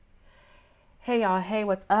Hey y'all, hey,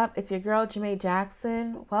 what's up? It's your girl, Jamae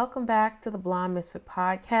Jackson. Welcome back to the Blonde Misfit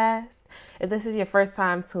Podcast. If this is your first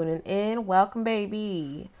time tuning in, welcome,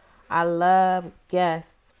 baby. I love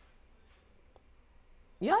guests.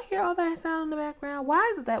 Y'all hear all that sound in the background? Why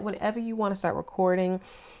is it that whenever you want to start recording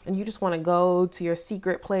and you just want to go to your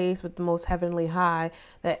secret place with the most heavenly high,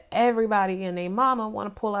 that everybody and their mama want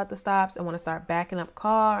to pull out the stops and want to start backing up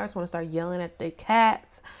cars, want to start yelling at their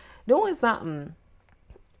cats, doing something?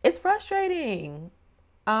 It's frustrating.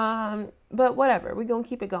 But whatever, we're gonna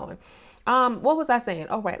keep it going. What was I saying?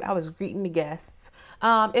 Oh, right, I was greeting the guests.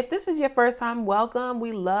 If this is your first time, welcome.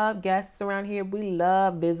 We love guests around here. We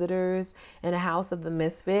love visitors in the house of the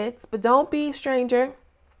Misfits, but don't be a stranger.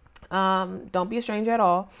 Don't be a stranger at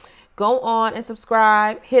all. Go on and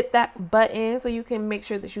subscribe, hit that button so you can make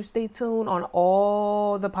sure that you stay tuned on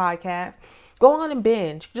all the podcasts. Go on and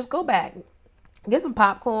binge. Just go back. Get some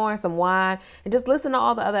popcorn, some wine, and just listen to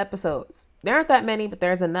all the other episodes. There aren't that many, but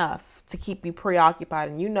there's enough to keep you preoccupied.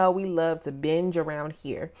 And you know we love to binge around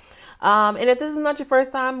here. And if this is not your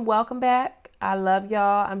first time, welcome back. I love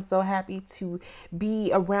y'all. I'm so happy to be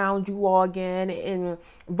around you all again in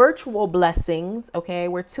virtual blessings, okay?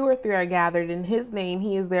 Where two or three are gathered in his name,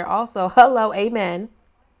 he is there also. Hello, amen.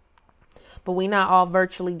 But we're not all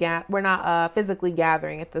we're not physically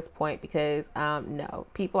gathering at this point because no,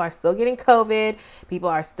 people are still getting COVID. People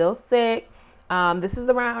are still sick. This is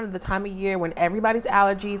around the time of year when everybody's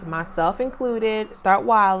allergies, myself included, start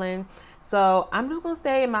wilding. So I'm just going to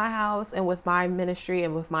stay in my house and with my ministry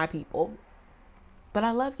and with my people. But I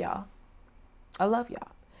love y'all. I love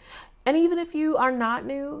y'all. And even if you are not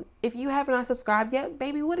new, if you have not subscribed yet,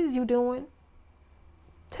 baby, what is you doing?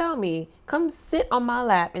 Tell me, come sit on my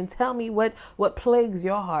lap and tell me what plagues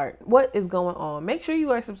your heart. What is going on? Make sure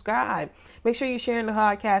you are subscribed. Make sure you're sharing the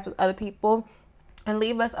podcast with other people and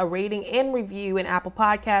leave us a rating and review in Apple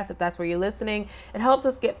Podcasts if that's where you're listening. It helps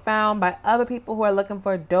us get found by other people who are looking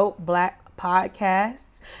for dope Black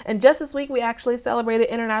podcasts. And just this week, we actually celebrated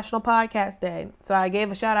International Podcast Day. So I gave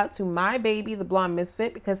a shout out to my baby, the Blonde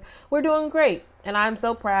Misfit, because we're doing great. And I'm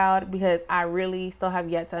so proud because I really still have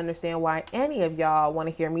yet to understand why any of y'all want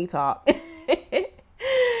to hear me talk.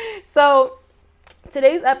 So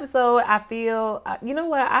today's episode, I feel, you know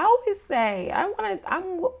what? I always say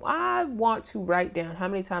I want to write down how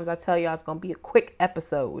many times I tell y'all it's going to be a quick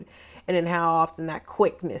episode and then how often that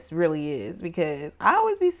quickness really is, because I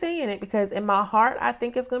always be saying it because in my heart, I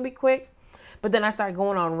think it's going to be quick, but then I start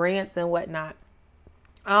going on rants and whatnot.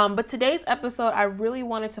 But today's episode, I really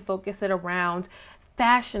wanted to focus it around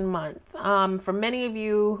Fashion Month. For many of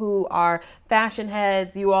you who are fashion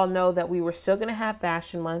heads, you all know that we were still going to have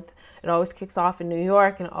Fashion Month. It always kicks off in New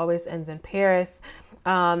York and it always ends in Paris.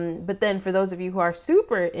 But then for those of you who are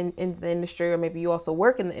super in the industry, or maybe you also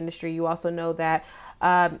work in the industry, you also know that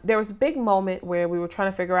there was a big moment where we were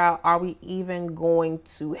trying to figure out, are we even going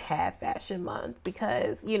to have Fashion Month?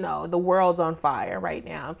 Because, you know, the world's on fire right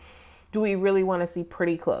now. Do we really want to see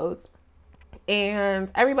pretty clothes?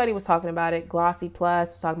 And everybody was talking about it. Glossy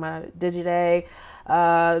Plus was talking about it. Digiday,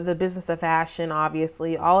 the Business of Fashion,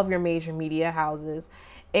 obviously, all of your major media houses.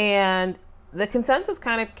 And the consensus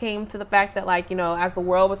kind of came to the fact that, like, you know, as the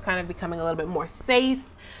world was kind of becoming a little bit more safe,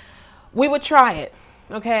 we would try it.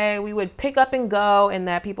 Okay, we would pick up and go, and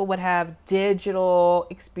that people would have digital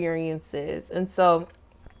experiences. And so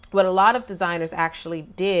what a lot of designers actually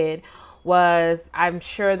did was, I'm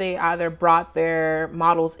sure they either brought their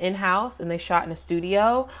models in-house and they shot in a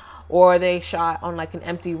studio, or they shot on like an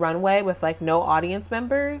empty runway with like no audience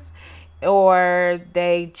members, or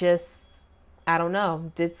they just, I don't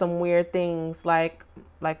know, did some weird things like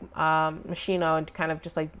Machino and kind of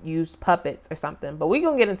just like used puppets or something. But we're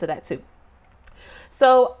gonna get into that too.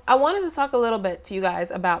 So I wanted to talk a little bit to you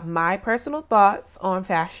guys about my personal thoughts on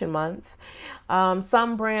Fashion Month.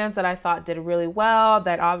 Some brands that I thought did really well,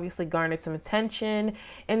 that obviously garnered some attention,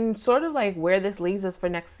 and sort of like where this leads us for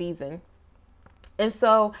next season. And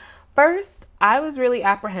so first, I was really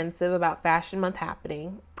apprehensive about Fashion Month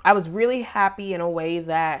happening. I was really happy in a way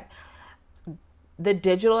that the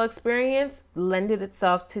digital experience lended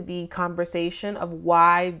itself to the conversation of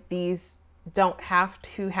why these don't have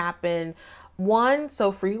to happen, one,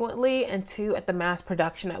 so frequently, and two, at the mass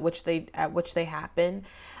production at which they happen.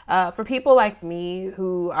 For people like me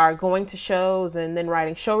who are going to shows and then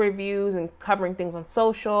writing show reviews and covering things on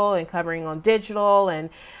social and covering on digital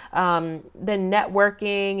and then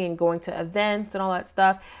networking and going to events and all that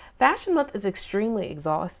stuff, Fashion Month is extremely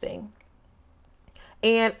exhausting.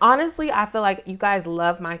 And honestly, I feel like you guys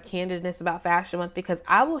love my candidness about Fashion Month because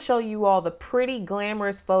I will show you all the pretty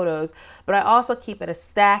glamorous photos, but I also keep it a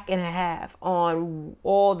stack and a half on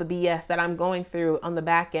all the BS that I'm going through on the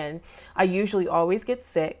back end. I usually always get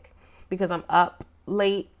sick because I'm up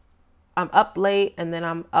late. And then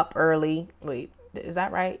I'm up early. Wait, is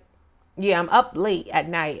that right? Yeah, I'm up late at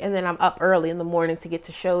night and then I'm up early in the morning to get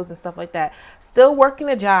to shows and stuff like that. Still working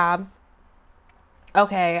a job.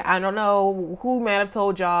 Okay, I don't know who might have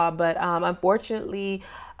told y'all, but unfortunately,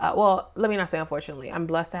 well, let me not say unfortunately, I'm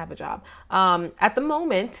blessed to have a job. At the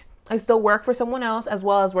moment, I still work for someone else as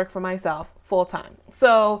well as work for myself full time.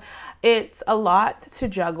 So it's a lot to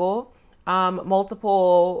juggle,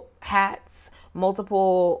 multiple hats,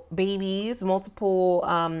 multiple babies, multiple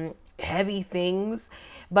heavy things,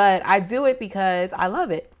 but I do it because I love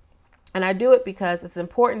it. And I do it because it's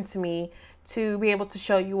important to me to be able to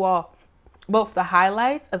show you all both the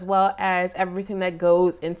highlights as well as everything that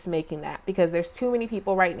goes into making that, because there's too many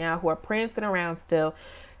people right now who are prancing around still,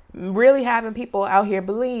 really having people out here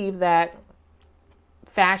believe that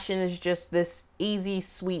fashion is just this easy,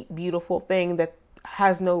 sweet, beautiful thing that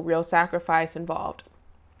has no real sacrifice involved.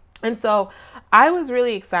 And so I was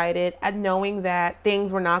really excited at knowing that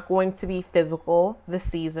things were not going to be physical this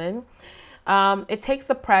season. It takes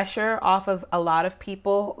the pressure off of a lot of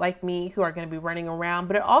people like me who are going to be running around,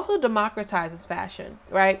 but it also democratizes fashion,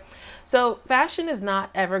 right? So fashion is not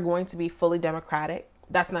ever going to be fully democratic.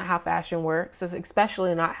 That's not how fashion works. It's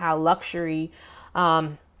especially not how luxury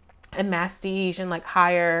and prestige and like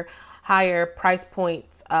higher price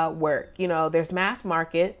points work. You know, there's mass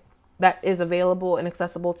market that is available and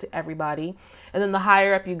accessible to everybody. And then the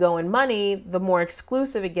higher up you go in money, the more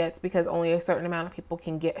exclusive it gets because only a certain amount of people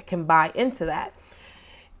can buy into that.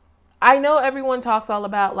 I know everyone talks all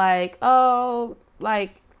about like, oh,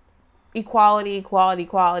 like equality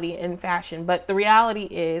in fashion. But the reality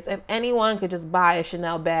is if anyone could just buy a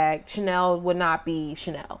Chanel bag, Chanel would not be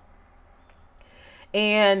Chanel.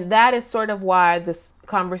 And that is sort of why this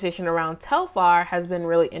conversation around Telfar has been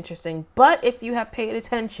really interesting. But if you have paid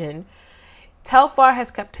attention, Telfar has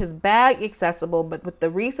kept his bag accessible, but with the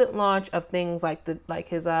recent launch of things like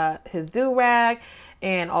his do-rag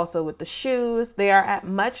and also with the shoes, they are at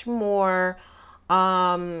much more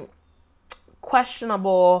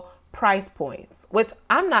questionable price points, which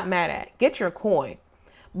I'm not mad at. Get your coin.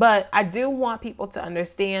 But I do want people to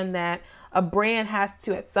understand that a brand has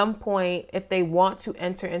to, at some point, if they want to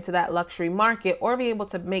enter into that luxury market or be able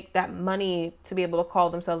to make that money to be able to call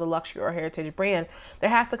themselves a luxury or heritage brand, there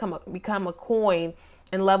has to become a coin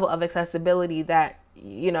and level of accessibility that,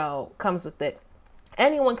 you know, comes with it.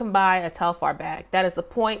 Anyone can buy a Telfar bag. That is the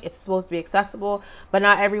point. It's supposed to be accessible, but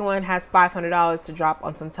not everyone has $500 to drop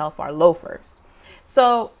on some Telfar loafers.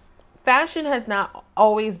 So fashion has not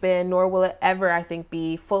always been, nor will it ever, I think,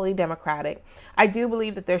 be fully democratic. I do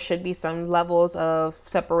believe that there should be some levels of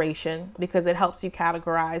separation because it helps you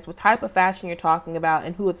categorize what type of fashion you're talking about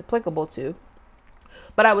and who it's applicable to.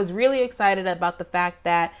 But I was really excited about the fact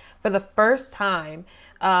that for the first time,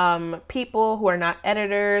 people who are not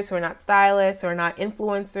editors, who are not stylists, who are not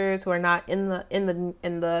influencers, who are not in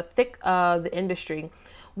the thick of the industry,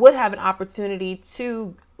 would have an opportunity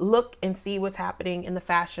to look and see what's happening in the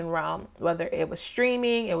fashion realm, whether it was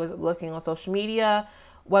streaming, it was looking on social media,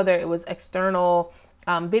 whether it was external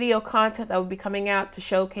video content that would be coming out to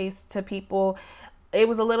showcase to people. It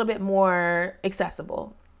was a little bit more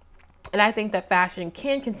accessible. And I think that fashion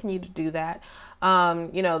can continue to do that.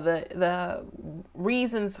 You know, the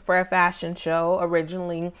reasons for a fashion show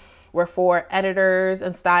originally were for editors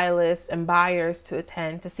and stylists and buyers to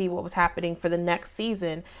attend to see what was happening for the next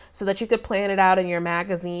season so that you could plan it out in your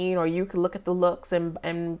magazine, or you could look at the looks and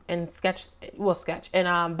sketch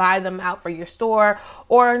and buy them out for your store,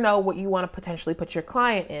 or know what you want to potentially put your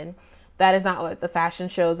client in. That is not what the fashion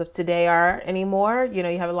shows of today are anymore. You know,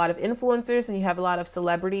 you have a lot of influencers and you have a lot of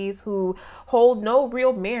celebrities who hold no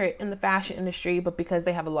real merit in the fashion industry, but because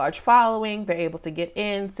they have a large following, they're able to get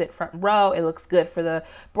in, sit front row. It looks good for the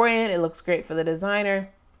brand. It looks great for the designer,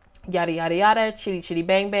 yada, yada, yada, chitty, chitty,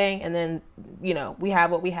 bang, bang. And then, you know, we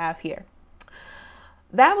have what we have here.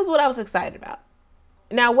 That was what I was excited about.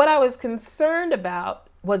 Now, what I was concerned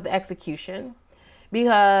about was the execution,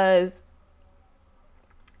 because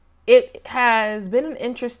it has been an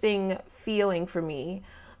interesting feeling for me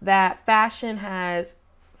that fashion has,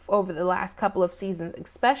 over the last couple of seasons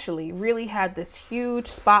especially, really had this huge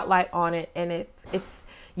spotlight on it. And if it's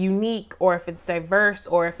unique, or if it's diverse,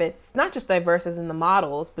 or if it's not just diverse as in the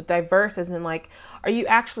models, but diverse as in like, are you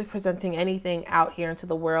actually presenting anything out here into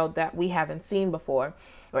the world that we haven't seen before,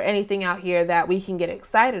 or anything out here that we can get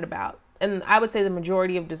excited about? And I would say the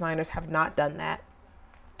majority of designers have not done that.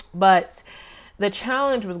 But the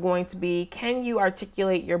challenge was going to be, can you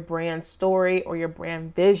articulate your brand story or your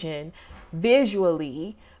brand vision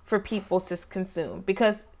visually for people to consume?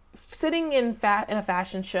 Because sitting in a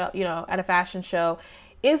fashion show, at a fashion show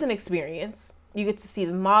is an experience. You get to see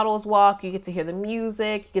the models walk, you get to hear the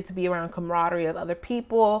music, you get to be around camaraderie of other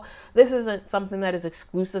people. This isn't something that is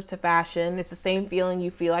exclusive to fashion. It's the same feeling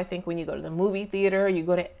you feel, I think, when you go to the movie theater, you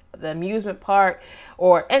go to the amusement park,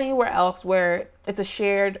 or anywhere else where it's a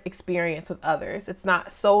shared experience with others. It's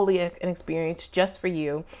not solely an experience just for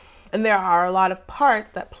you. And there are a lot of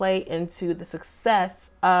parts that play into the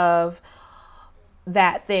success of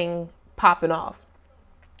that thing popping off.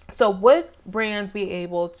 So would brands be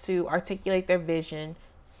able to articulate their vision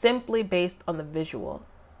simply based on the visual?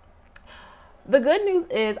 The good news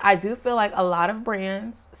is I do feel like a lot of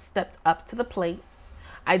brands stepped up to the plate.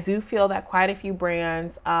 I do feel that quite a few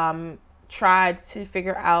brands tried to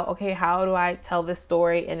figure out, okay, how do I tell this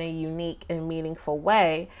story in a unique and meaningful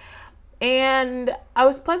way? And I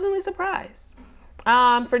was pleasantly surprised.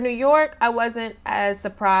 For New York, I wasn't as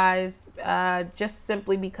surprised, just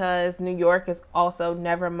simply because New York is also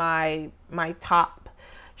never my top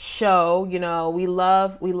show. We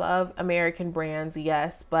love American brands,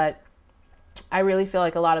 yes, but I really feel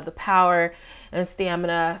like a lot of the power and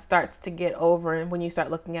stamina starts to get over, and when you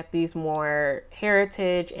start looking at these more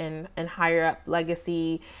heritage and higher up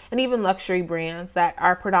legacy and even luxury brands that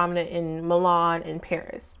are predominant in Milan and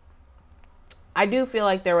Paris. I do feel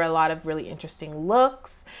like there were a lot of really interesting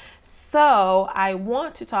looks. So I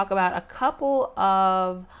want to talk about a couple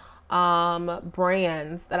of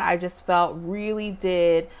brands that I just felt really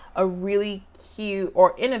did a really cute,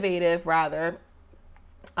 or innovative rather,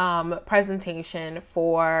 presentation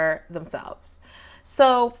for themselves.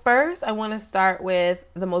 So first, I want to start with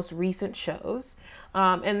the most recent shows.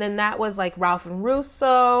 And then that was like Ralph and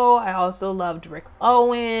Russo. I also loved Rick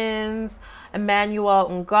Owens, Emmanuel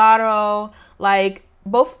Ungaro. Like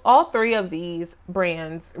all three of these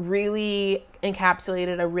brands really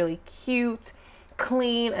encapsulated a really cute,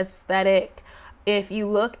 clean aesthetic. If you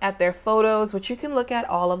look at their photos, which you can look at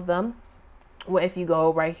all of them, if you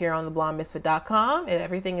go right here on theblondemisfit.com, and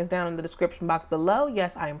everything is down in the description box below.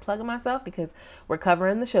 Yes, I am plugging myself because we're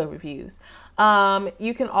covering the show reviews.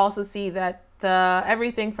 You can also see that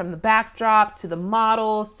everything from the backdrop to the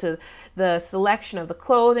models to the selection of the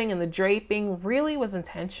clothing and the draping really was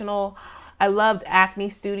intentional. I loved Acne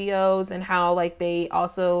Studios and how they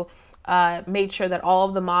also made sure that all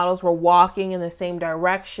of the models were walking in the same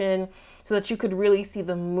direction, so that you could really see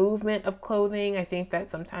the movement of clothing. I think that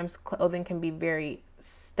sometimes clothing can be very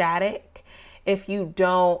static if you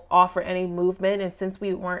don't offer any movement. And since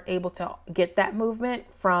we weren't able to get that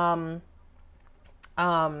movement from,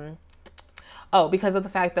 because of the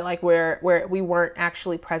fact that where we weren't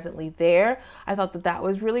actually presently there, I thought that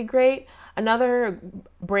was really great. Another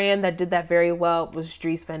brand that did that very well was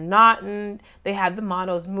Dries Van Noten. They had the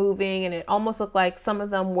models moving, and it almost looked like some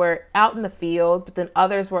of them were out in the field, but then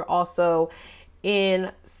others were also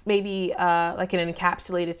in maybe like an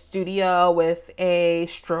encapsulated studio with a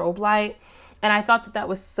strobe light. And I thought that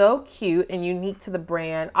was so cute and unique to the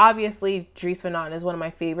brand. Obviously, Dries Van Noten is one of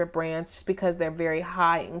my favorite brands just because they're very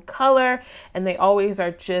high in color, and they always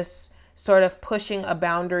are just sort of pushing a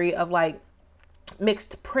boundary of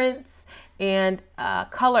mixed prints and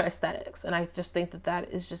color aesthetics. And I just think that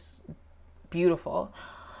is just beautiful.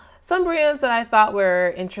 Some brands that I thought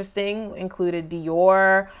were interesting included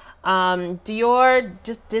Dior. Dior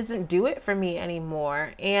just doesn't do it for me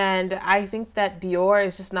anymore. And I think that Dior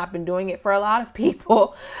has just not been doing it for a lot of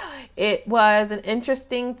people. It was an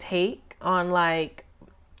interesting take on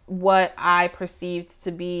what I perceived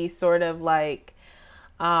to be sort of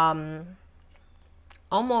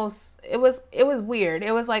almost, it was weird.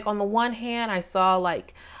 It was on the one hand, I saw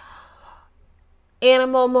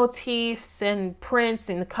animal motifs and prints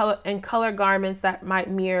and color garments that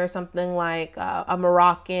might mirror something like a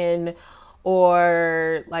Moroccan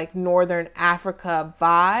or Northern Africa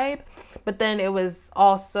vibe. But then it was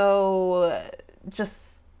also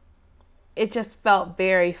it just felt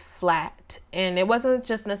very flat. And it wasn't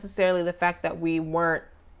just necessarily the fact that we weren't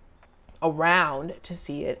around to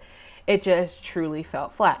see it. It just truly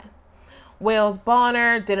felt flat. Wales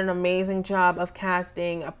Bonner did an amazing job of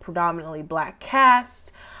casting a predominantly Black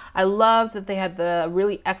cast. I loved that they had the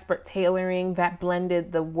really expert tailoring that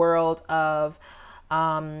blended the world of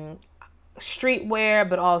streetwear,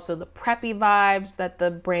 but also the preppy vibes that the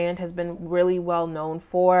brand has been really well known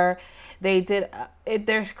for. They did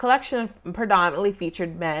their collection predominantly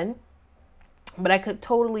featured men, but I could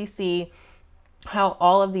totally see how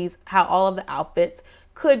all of the outfits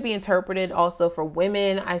could be interpreted also for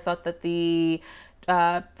women. I thought that the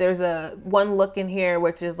There's a one look in here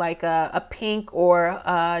which is like a pink or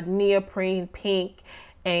a neoprene pink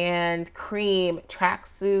and cream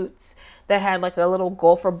tracksuits that had like a little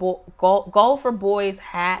golfer boys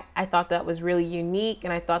hat. I thought that was really unique,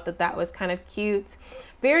 and I thought that that was kind of cute.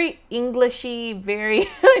 Very Englishy, very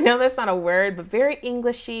I know that's not a word, but very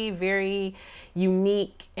Englishy, very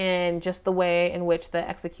unique, and just the way in which the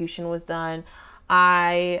execution was done.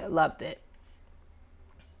 I loved it.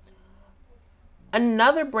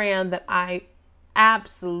 Another brand that I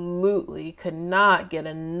absolutely could not get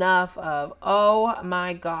enough of, oh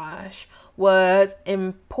my gosh, was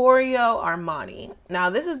Emporio Armani. Now,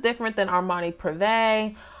 this is different than Armani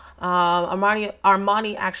Privé.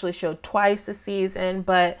 Armani actually showed twice this season,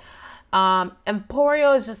 but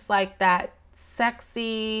Emporio is just like that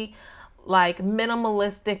sexy, like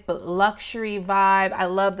minimalistic but luxury vibe. I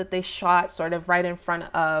love that they shot sort of right in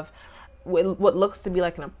front of what looks to be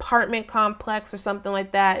like an apartment complex or something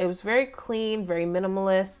like that. It was very clean, very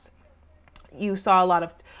minimalist. You saw a lot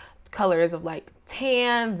of colors of like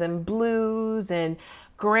tans and blues and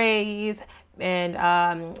grays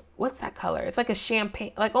and what's that color? It's like a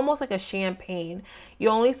champagne, like almost like a champagne. You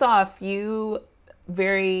only saw a few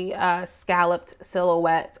very scalloped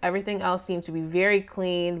silhouettes. Everything else seemed to be very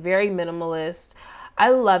clean, very minimalist. I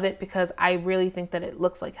love it because I really think that it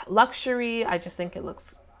looks like luxury. I just think it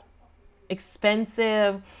looks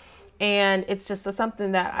expensive, and it's just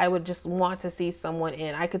something that I would just want to see someone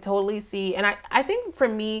in. I could totally see, and I think for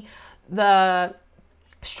me, the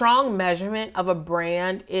strong measurement of a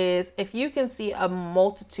brand is if you can see a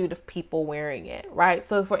multitude of people wearing it, right?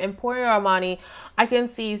 So for Emporio Armani, I can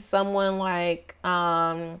see someone like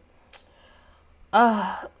a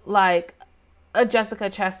Jessica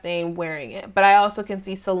Chastain wearing it, but I also can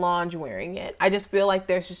see Solange wearing it. I just feel like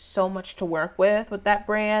there's just so much to work with that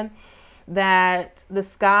brand, that the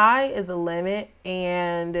sky is the limit,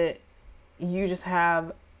 and you just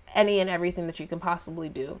have any and everything that you can possibly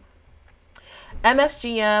do.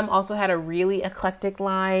 MSGM also had a really eclectic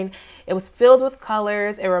line. It was filled with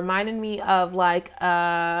colors. It reminded me of like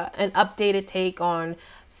an updated take on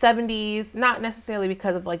 70s, not necessarily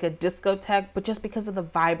because of like a discotheque, but just because of the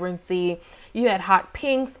vibrancy. You had hot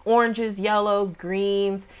pinks, oranges, yellows,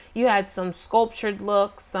 greens. You had some sculptured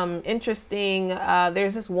looks, some interesting,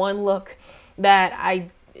 there's this one look that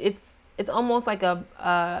it's almost like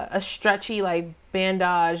a stretchy like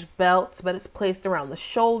bandage belt, but it's placed around the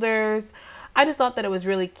shoulders. I just thought that it was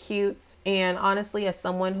really cute, and honestly, as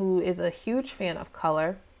someone who is a huge fan of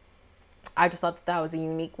color, I just thought that that was a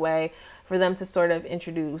unique way for them to sort of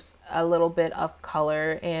introduce a little bit of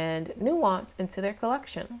color and nuance into their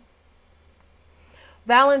collection.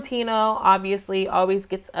 Valentino obviously always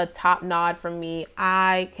gets a top nod from me.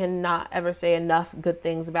 I cannot ever say enough good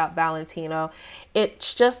things about Valentino.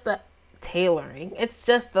 It's just the tailoring, it's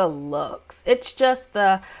just the looks, it's just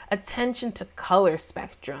the attention to color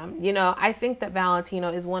spectrum. You know, I think that Valentino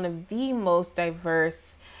is one of the most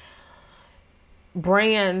diverse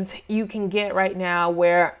brands you can get right now,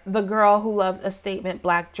 where the girl who loves a statement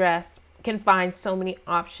black dress can find so many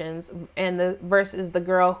options, and versus the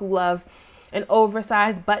girl who loves an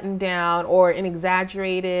oversized button down or an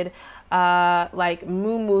exaggerated like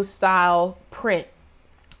muumuu style print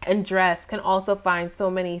and dress can also find so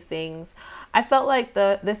many things. I felt like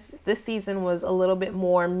this season was a little bit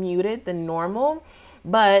more muted than normal,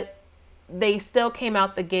 but they still came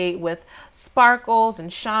out the gate with sparkles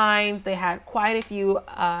and shines. They had quite a few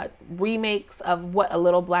remakes of what a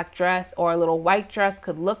little black dress or a little white dress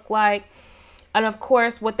could look like. And of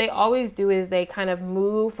course, what they always do is they kind of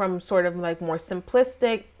move from sort of like more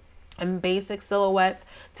simplistic and basic silhouettes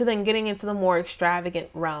to then getting into the more extravagant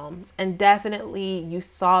realms. And definitely you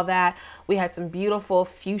saw that. We had some beautiful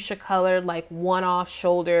fuchsia colored, like one-off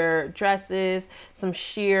shoulder dresses, some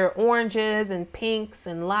sheer oranges and pinks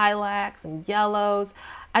and lilacs and yellows.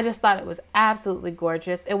 I just thought it was absolutely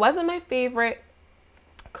gorgeous. It wasn't my favorite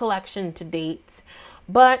collection to date,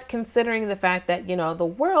 but considering the fact that, you know, the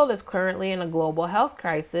world is currently in a global health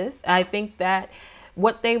crisis, I think that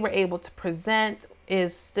what they were able to present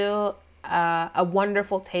is still a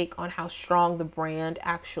wonderful take on how strong the brand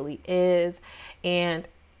actually is, and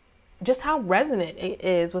just how resonant it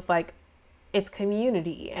is with like its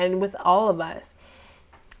community and with all of us.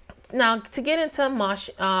 Now, to get into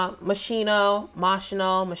Moschino,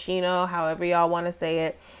 however y'all want to say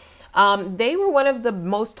it, they were one of the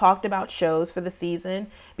most talked about shows for the season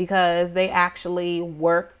because they actually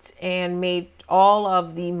worked and made all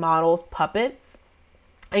of the models puppets.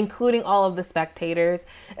 including all of the spectators.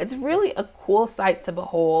 It's really a cool sight to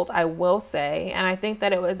behold, I will say. And I think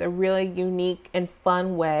that it was a really unique and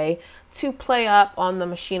fun way to play up on the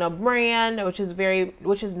Moschino brand, which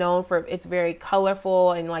is known for its very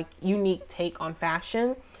colorful and like unique take on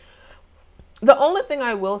fashion. The only thing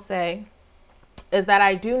I will say is that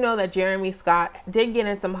I do know that Jeremy Scott did get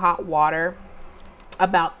in some hot water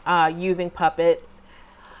about using puppets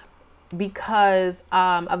because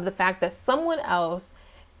of the fact that someone else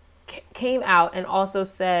came out and also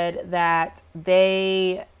said that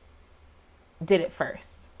they did it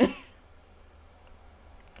first.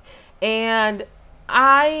 And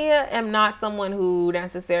I am not someone who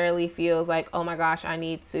necessarily feels like, oh my gosh, I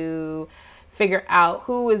need to figure out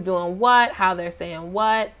who is doing what, how they're saying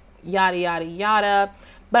what, yada, yada, yada.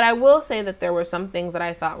 But I will say that there were some things that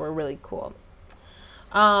I thought were really cool.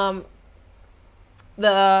 The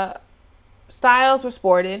styles were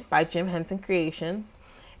sported by Jim Henson Creations.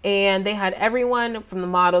 And they had everyone from the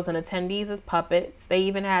models and attendees as puppets. They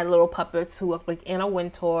even had little puppets who looked like Anna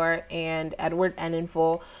Wintour and Edward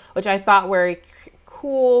Enninful, which I thought were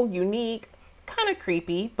cool, unique, kind of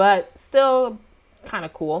creepy, but still kind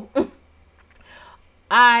of cool.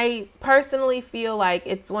 I personally feel like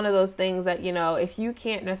it's one of those things that, you know, if you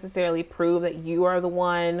can't necessarily prove that you are the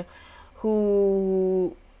one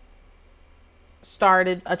who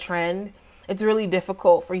started a trend, it's really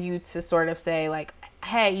difficult for you to sort of say like,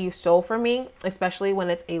 hey, you stole from me, especially when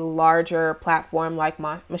it's a larger platform like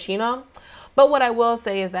Moschino. But what I will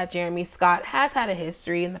say is that Jeremy Scott has had a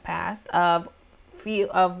history in the past of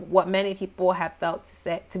what many people have felt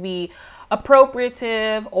to be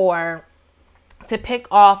appropriative or to pick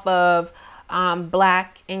off of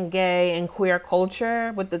Black and gay and queer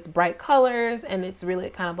culture with its bright colors and it's really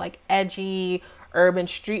kind of like edgy urban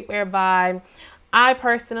streetwear vibe. I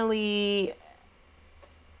personally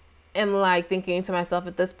am like thinking to myself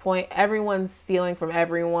at this point, everyone's stealing from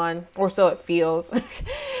everyone, or so it feels.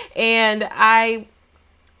 And I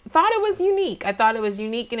thought it was unique. I thought it was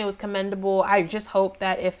unique and it was commendable. I just hope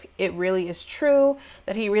that if it really is true,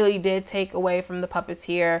 that he really did take away from the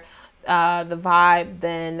puppeteer the vibe,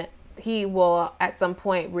 then he will at some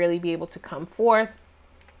point really be able to come forth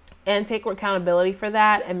and take accountability for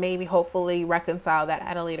that and maybe hopefully reconcile that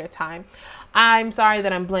at a later time. I'm sorry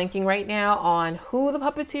that I'm blanking right now on who the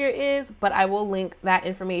puppeteer is, but I will link that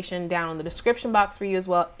information down in the description box for you as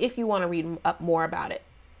well if you want to read up more about it.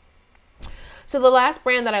 So the last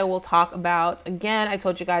brand that I will talk about, again, I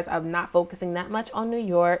told you guys I'm not focusing that much on New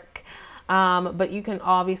York, but you can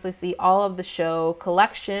obviously see all of the show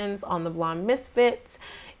collections on the Blonde Misfits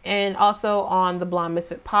and also on the Blonde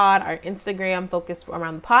Misfit Pod, our Instagram focused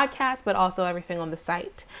around the podcast, but also everything on the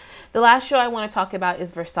site. The last show I want to talk about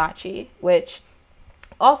is Versace, which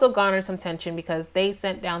also garnered some attention because they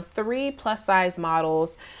sent down 3 plus size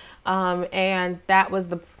models. And that was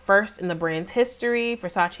the first in the brand's history.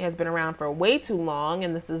 Versace has been around for way too long,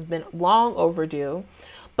 and this has been long overdue.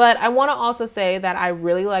 But I want to also say that I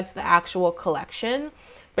really liked the actual collection.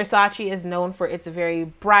 Versace is known for its very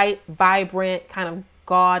bright, vibrant, kind of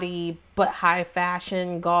gaudy, but high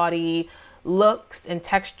fashion, gaudy looks and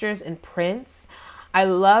textures and prints. I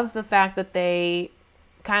love the fact that they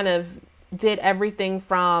kind of did everything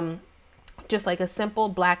from just like a simple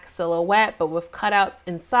black silhouette, but with cutouts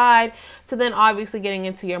inside, to then obviously getting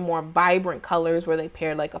into your more vibrant colors where they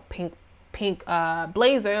paired like a pink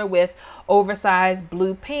blazer with oversized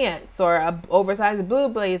blue pants, or a oversized blue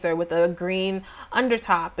blazer with a green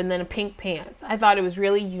undertop and then a pink pants. I thought it was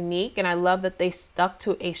really unique, and I love that they stuck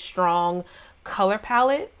to a strong color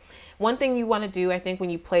palette. One thing you want to do, I think, when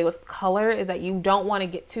you play with color is that you don't want to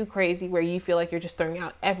get too crazy where you feel like you're just throwing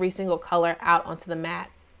out every single color out onto the mat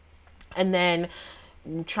and then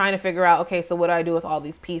trying to figure out, okay, so what do I do with all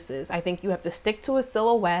these pieces? I think you have to stick to a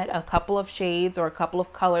silhouette, a couple of shades or a couple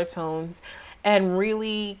of color tones, and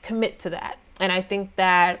really commit to that. And I think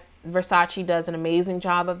that Versace does an amazing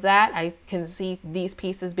job of that. I can see these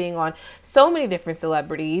pieces being on so many different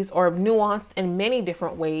celebrities or nuanced in many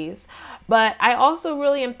different ways. But I also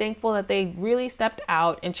really am thankful that they really stepped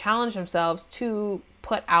out and challenged themselves to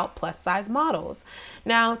put out plus size models.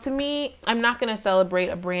 Now, to me, I'm not going to celebrate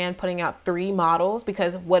a brand putting out 3 models,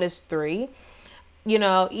 because what is 3? You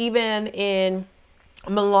know, even in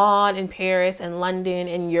Milan and Paris and London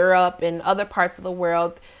and Europe and other parts of the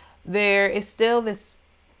world, there is still this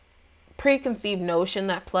preconceived notion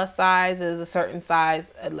that plus size is a certain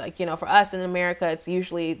size. Like, you know, for us in America, it's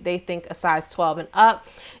usually, they think a size 12 and up,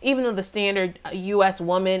 even though the standard US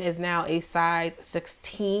woman is now a size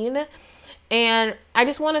 16. And I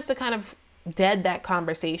just want us to kind of dead that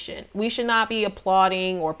conversation. We should not be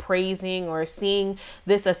applauding or praising or seeing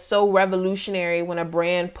this as so revolutionary when a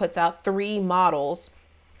brand puts out 3 models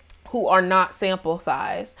who are not sample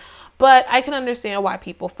size. But I can understand why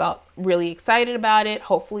people felt really excited about it.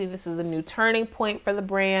 Hopefully this is a new turning point for the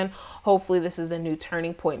brand. Hopefully this is a new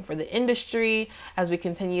turning point for the industry as we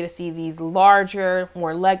continue to see these larger,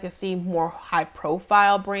 more legacy, more high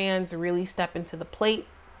profile brands really step into the plate.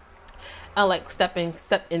 Step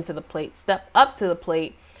up to the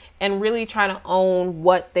plate and really try to own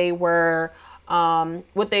what they've been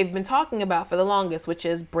talking about for the longest, which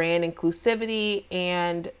is brand inclusivity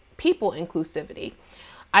and people inclusivity.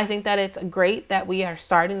 I think that it's great that we are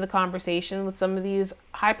starting the conversation with some of these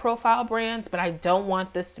high profile brands, but I don't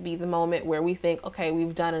want this to be the moment where we think, okay,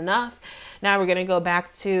 we've done enough. Now we're going to go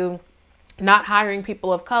back to not hiring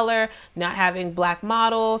people of color, not having Black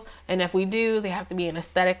models. And if we do, they have to be a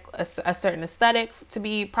certain aesthetic to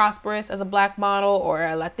be prosperous as a Black model or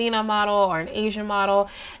a Latina model or an Asian model,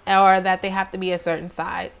 or that they have to be a certain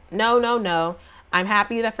size. No. I'm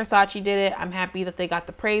happy that Versace did it. I'm happy that they got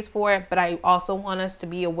the praise for it, but I also want us to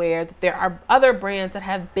be aware that there are other brands that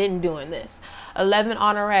have been doing this. 11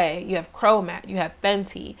 Honore, you have Chromat, you have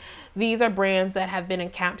Fenty. These are brands that have been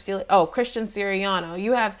encapsulated. Oh, Christian Siriano.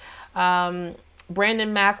 You have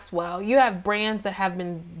Brandon Maxwell. You have brands that have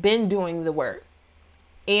been doing the work.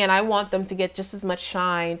 And I want them to get just as much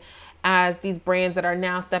shine as these brands that are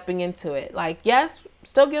now stepping into it. Like, yes,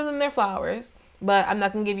 still give them their flowers, but I'm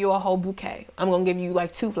not going to give you a whole bouquet. I'm going to give you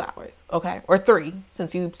like 2 flowers, okay? Or 3,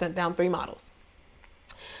 since you sent down 3 models.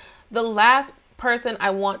 The last person I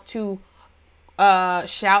want to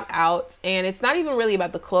shout out, and it's not even really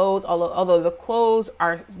about the clothes, although the clothes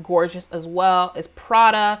are gorgeous as well, is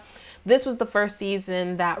Prada. This was the first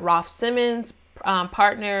season that Ralph Simmons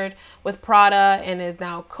partnered with Prada and is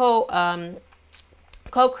now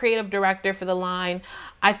co-creative director for the line.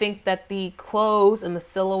 I think that the clothes and the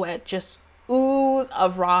silhouette just ooze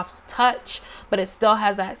of Ralph's touch, but it still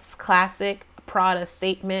has that classic Prada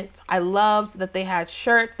statement. I loved that they had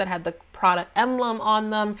shirts that had the Prada emblem on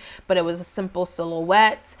them, but it was a simple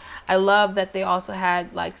silhouette. I love that they also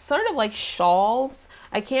had like sort of like shawls.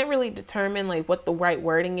 I can't really determine like what the right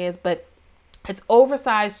wording is, but it's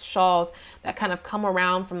oversized shawls that kind of come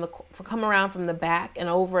around from the back and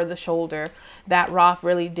over the shoulder that Ralph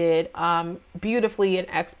really did beautifully and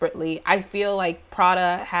expertly. I feel like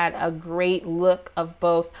Prada had a great look of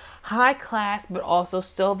both high class, but also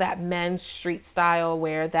still that men's street style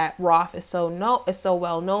wear that Ralph is so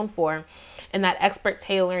well known for, and that expert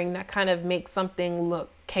tailoring that kind of makes something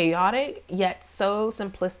look chaotic yet so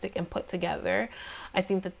simplistic and put together. I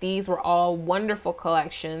think that these were all wonderful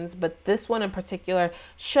collections, but this one in particular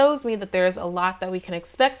shows me that there's a lot that we can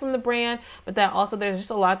expect from the brand, but that also there's just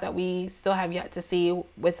a lot that we still have yet to see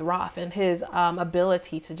with Ralph and his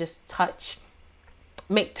ability to just turn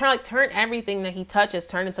everything that he touches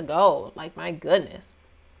turn into gold. Like, my goodness.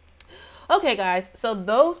 Okay, guys, so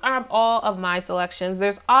those are all of my selections.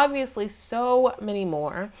 There's obviously so many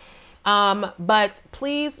more. But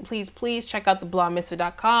please check out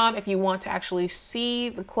theblondemisfit.com if you want to actually see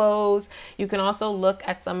the clothes. You can also look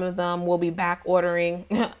at some of them. We'll be back ordering.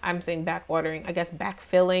 I'm saying back ordering, I guess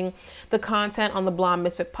backfilling the content on the Blonde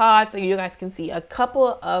Misfit pod, so you guys can see a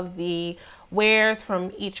couple of the wears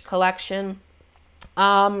from each collection.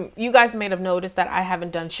 You guys may have noticed that I haven't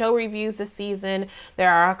done show reviews this season.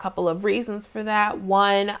 There are a couple of reasons for that.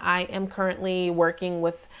 One, I am currently working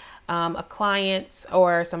with a client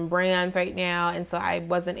or some brands right now, and so I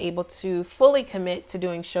wasn't able to fully commit to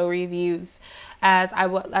doing show reviews as I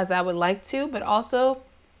would like to, but also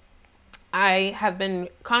I have been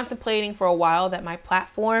contemplating for a while that my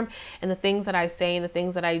platform and the things that I say and the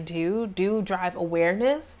things that I do drive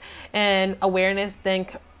awareness, and awareness then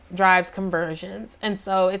drives conversions. And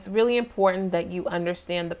so it's really important that you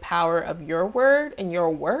understand the power of your word and your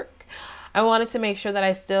work. I wanted to make sure that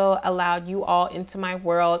I still allowed you all into my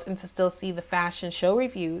world and to still see the fashion show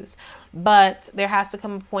reviews. But there has to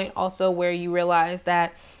come a point also where you realize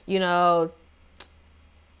that,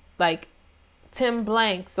 like Tim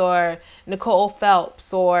Blanks or Nicole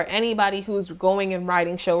Phelps or anybody who's going and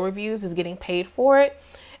writing show reviews is getting paid for it.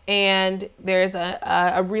 And there's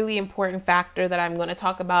a really important factor that I'm going to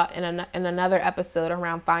talk about in another episode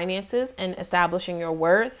around finances and establishing your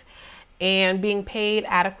worth and being paid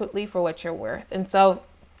adequately for what you're worth. And so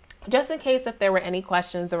just in case if there were any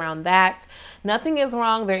questions around that, nothing is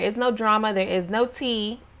wrong. There is no drama. There is no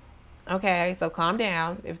tea. Okay, so calm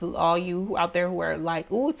down. If all you out there who are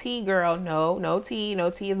like, ooh, tea girl, no tea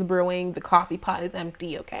is brewing. The coffee pot is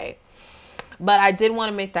empty, okay? But I did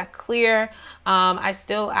want to make that clear. I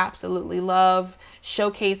still absolutely love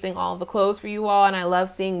showcasing all the clothes for you all, and I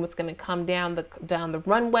love seeing what's going to come down the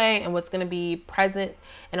runway and what's going to be present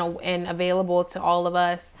and available to all of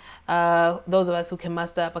us, those of us who can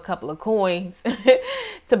muster up a couple of coins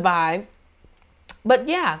to buy. But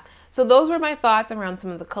yeah, so those were my thoughts around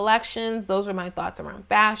some of the collections. Those were my thoughts around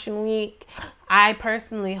Fashion Week. I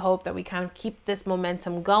personally hope that we kind of keep this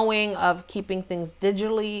momentum going of keeping things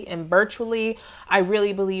digitally and virtually. I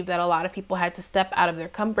really believe that a lot of people had to step out of their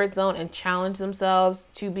comfort zone and challenge themselves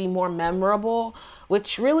to be more memorable,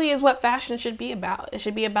 which really is what fashion should be about. It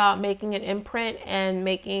should be about making an imprint and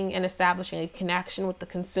making and establishing a connection with the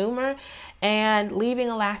consumer and leaving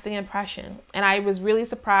a lasting impression. And I was really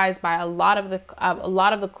surprised by a lot of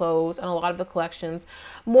the clothes and a lot of the collections.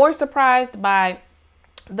 More surprised by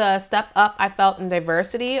the step up I felt in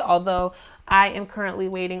diversity, although I am currently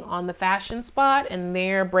waiting on the Fashion Spot and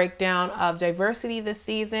their breakdown of diversity this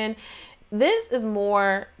season. This is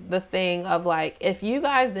more the thing of like, if you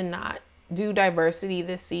guys did not do diversity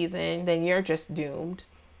this season, then you're just doomed.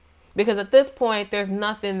 Because at this point, there's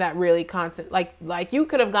nothing that really like you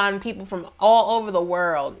could have gotten people from all over the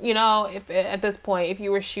world, you know, if at this point, if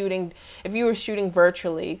you were shooting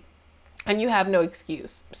virtually, and you have no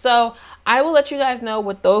excuse. So I will let you guys know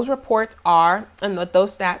what those reports are and what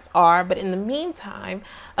those stats are. But in the meantime,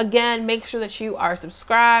 again, make sure that you are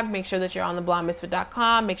subscribed. Make sure that you're on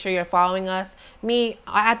theblondemisfit.com. Make sure you're following us, me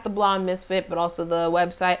at The Blonde Misfit, but also the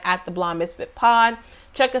website at The Blonde Misfit Pod.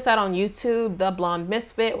 Check us out on YouTube, The Blonde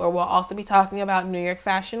Misfit, where we'll also be talking about New York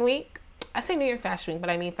Fashion Week. I say New York Fashion Week,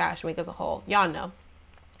 but I mean Fashion Week as a whole. Y'all know.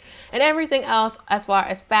 And everything else as far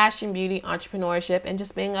as fashion, beauty, entrepreneurship, and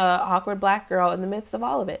just being a awkward Black girl in the midst of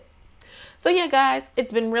all of it. So yeah, guys,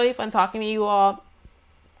 it's been really fun talking to you all.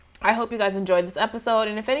 I hope you guys enjoyed this episode.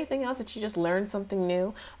 And if anything else, that you just learned something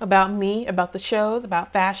new about me, about the shows,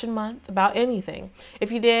 about Fashion Month, about anything. If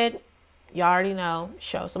you did, you already know,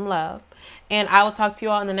 show some love. And I will talk to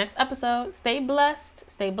you all in the next episode. Stay blessed,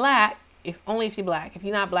 stay Black, only if you're Black. If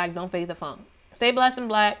you're not Black, don't fade the funk. Stay blessed and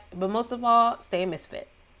Black, but most of all, stay a misfit.